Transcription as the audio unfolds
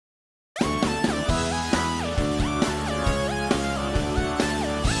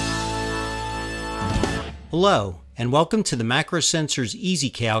Hello, and welcome to the MacroSensor's EAZY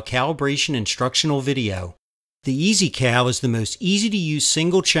calibration instructional video. The EAZY is the most easy-to-use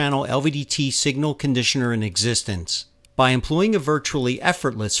single-channel LVDT signal conditioner in existence. By employing a virtually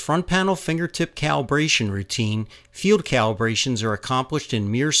effortless front panel fingertip calibration routine, field calibrations are accomplished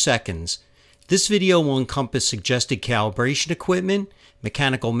in mere seconds. This video will encompass suggested calibration equipment,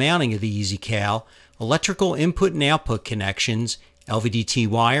 mechanical mounting of the EAZY, electrical input and output connections, LVDT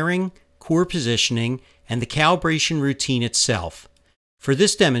wiring, core positioning, and the calibration routine itself. For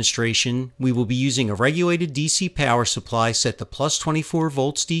this demonstration, we will be using a regulated DC power supply set to plus 24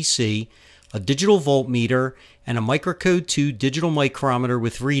 volts DC, a digital voltmeter, and a microcode 2 digital micrometer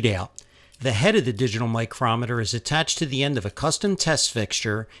with readout. The head of the digital micrometer is attached to the end of a custom test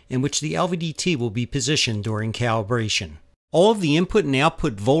fixture in which the LVDT will be positioned during calibration. All of the input and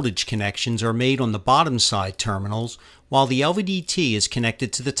output voltage connections are made on the bottom side terminals, while the LVDT is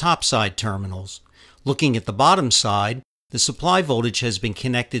connected to the top side terminals. Looking at the bottom side, the supply voltage has been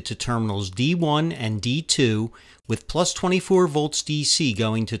connected to terminals D1 and D2, with plus 24 volts DC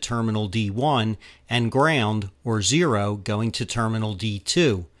going to terminal D1 and ground, or 0, going to terminal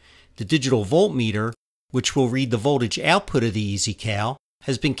D2. The digital voltmeter, which will read the voltage output of the EAZY,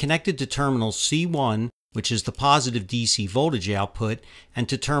 has been connected to terminal C1, which is the positive DC voltage output, and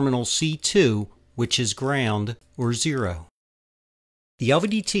to terminal C2, which is ground, or 0. The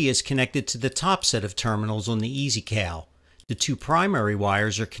LVDT is connected to the top set of terminals on the EAZY. The two primary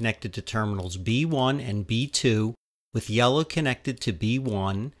wires are connected to terminals B1 and B2, with yellow connected to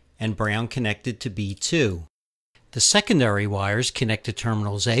B1 and brown connected to B2. The secondary wires connect to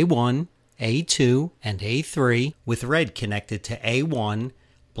terminals A1, A2, and A3, with red connected to A1,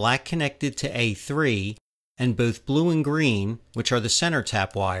 black connected to A3, and both blue and green, which are the center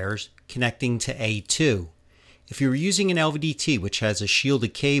tap wires, connecting to A2. If you are using an LVDT which has a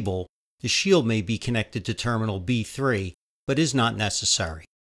shielded cable, the shield may be connected to terminal B3, but is not necessary.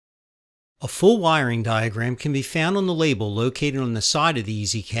 A full wiring diagram can be found on the label located on the side of the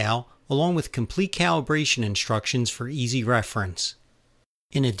EAZY, along with complete calibration instructions for easy reference.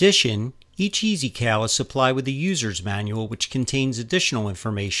 In addition, each EAZY is supplied with a user's manual which contains additional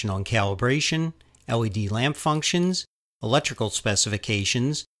information on calibration, LED lamp functions, electrical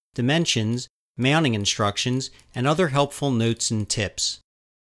specifications, dimensions, mounting instructions, and other helpful notes and tips.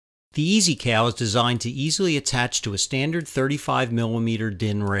 The EAZY is designed to easily attach to a standard 35mm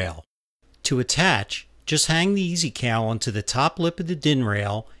DIN rail. To attach, just hang the EAZY onto the top lip of the DIN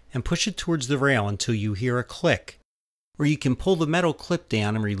rail and push it towards the rail until you hear a click. Or you can pull the metal clip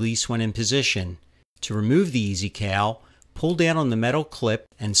down and release when in position. To remove the EAZY, pull down on the metal clip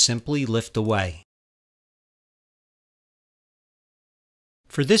and simply lift away.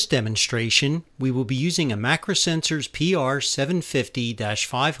 For this demonstration, we will be using a MacroSensor's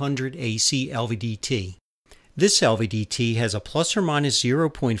PR750-500AC LVDT. This LVDT has a plus or minus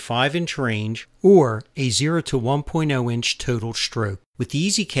 0.5 inch range or a 0 to 1.0 inch total stroke. With the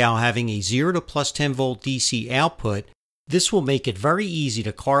EAZY having a 0 to plus 10 volt DC output, this will make it very easy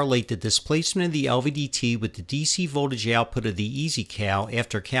to correlate the displacement of the LVDT with the DC voltage output of the EAZY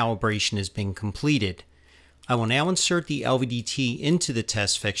after calibration has been completed. I will now insert the LVDT into the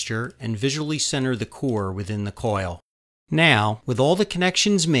test fixture and visually center the core within the coil. Now, with all the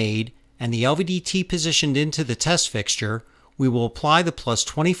connections made and the LVDT positioned into the test fixture, we will apply the plus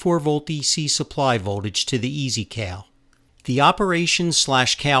 24 volt DC supply voltage to the EAZY. The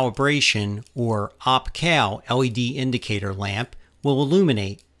operation/calibration or OP-cal LED indicator lamp will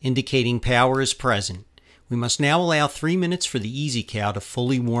illuminate, indicating power is present. We must now allow 3 minutes for the EAZY to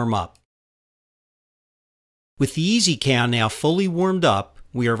fully warm up. With the EAZY now fully warmed up,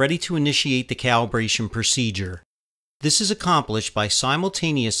 we are ready to initiate the calibration procedure. This is accomplished by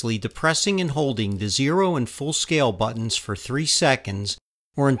simultaneously depressing and holding the 0 and full scale buttons for 3 seconds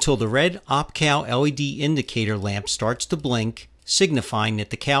or until the red OP-cal LED indicator lamp starts to blink, signifying that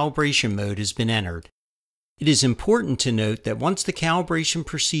the calibration mode has been entered. It is important to note that once the calibration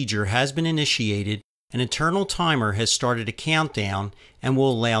procedure has been initiated, an internal timer has started a countdown and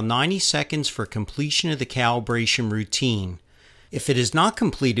will allow 90 seconds for completion of the calibration routine. If it is not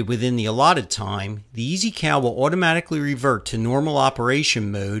completed within the allotted time, the EAZY will automatically revert to normal operation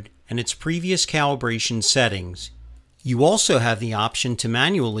mode and its previous calibration settings. You also have the option to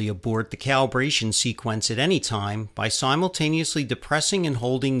manually abort the calibration sequence at any time by simultaneously depressing and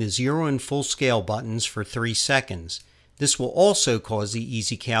holding the 0 and full scale buttons for 3 seconds. This will also cause the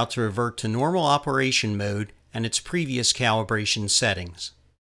EAZY to revert to normal operation mode and its previous calibration settings.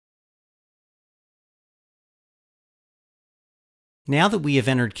 Now that we have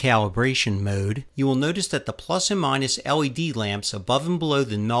entered calibration mode, you will notice that the plus and minus LED lamps above and below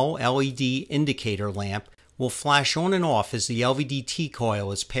the null LED indicator lamp will flash on and off as the LVDT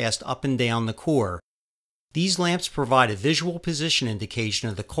coil is passed up and down the core. These lamps provide a visual position indication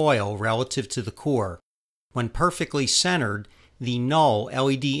of the coil relative to the core. When perfectly centered, the null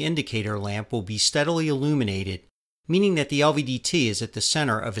LED indicator lamp will be steadily illuminated, meaning that the LVDT is at the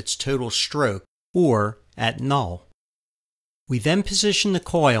center of its total stroke, or at null. We then position the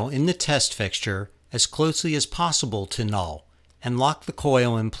coil in the test fixture as closely as possible to null and lock the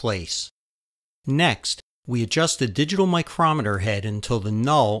coil in place. Next, we adjust the digital micrometer head until the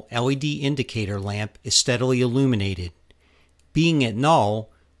null LED indicator lamp is steadily illuminated. Being at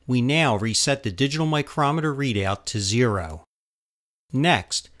null, we now reset the digital micrometer readout to 0.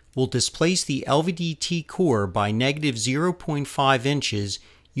 Next, we'll displace the LVDT core by negative 0.5 inches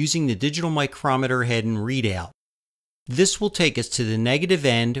using the digital micrometer head and readout. This will take us to the negative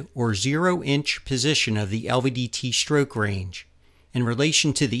end or 0-inch position of the LVDT stroke range. In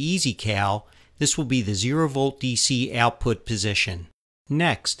relation to the EAZY cal, this will be the 0-volt DC output position.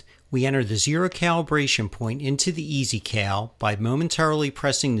 Next, we enter the 0 calibration point into the EAZY cal by momentarily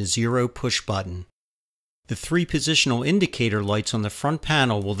pressing the 0 push button. The 3 positional indicator lights on the front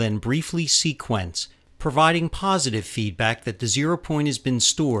panel will then briefly sequence, providing positive feedback that the 0 point has been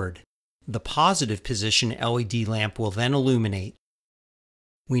stored. The positive position LED lamp will then illuminate.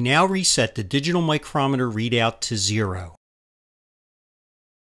 We now reset the digital micrometer readout to 0.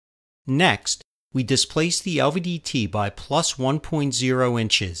 Next, we displace the LVDT by plus 1.0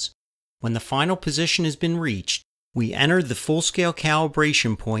 inches. When the final position has been reached, we enter the full-scale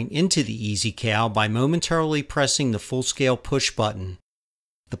calibration point into the EAZY cal by momentarily pressing the full-scale push button.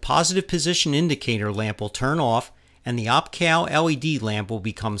 The positive position indicator lamp will turn off and the op-cal LED lamp will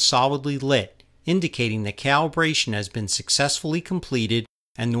become solidly lit, indicating that calibration has been successfully completed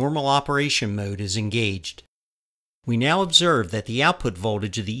and normal operation mode is engaged. We now observe that the output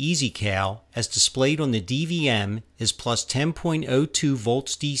voltage of the EAZY cal, as displayed on the DVM, is plus 10.02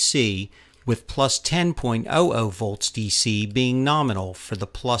 volts DC, with plus 10.00 volts DC being nominal for the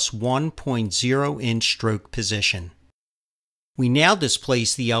plus 1.0 inch stroke position. We now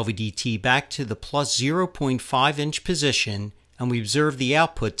displace the LVDT back to the plus 0.5 inch position and we observe the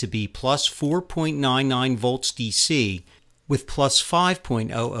output to be plus 4.99 volts DC, with plus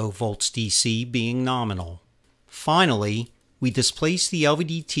 5.00 volts DC being nominal. Finally, we displace the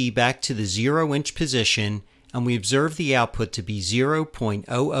LVDT back to the 0-inch position and we observe the output to be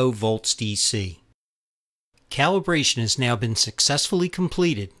 0.00 volts DC. Calibration has now been successfully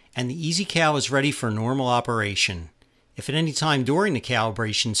completed and the EAZY cal is ready for normal operation. If at any time during the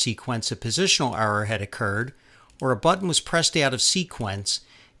calibration sequence a positional error had occurred or a button was pressed out of sequence,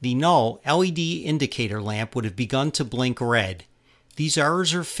 the null LED indicator lamp would have begun to blink red. These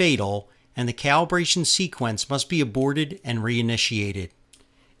errors are fatal and the calibration sequence must be aborted and reinitiated.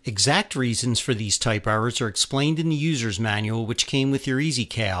 Exact reasons for these type errors are explained in the user's manual which came with your EAZY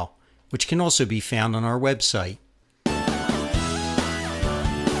cal, which can also be found on our website.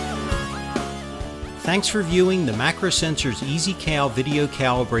 Thanks for viewing the Macro Sensors EAZY cal video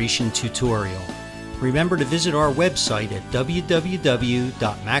calibration tutorial. Remember to visit our website at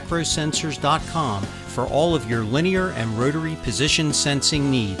www.macrosensors.com for all of your linear and rotary position sensing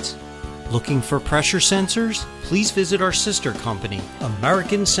needs. Looking for pressure sensors? Please visit our sister company,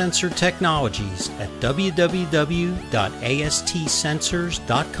 American Sensor Technologies, at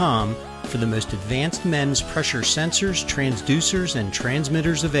www.astsensors.com for the most advanced MEMS pressure sensors, transducers, and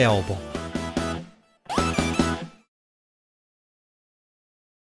transmitters available.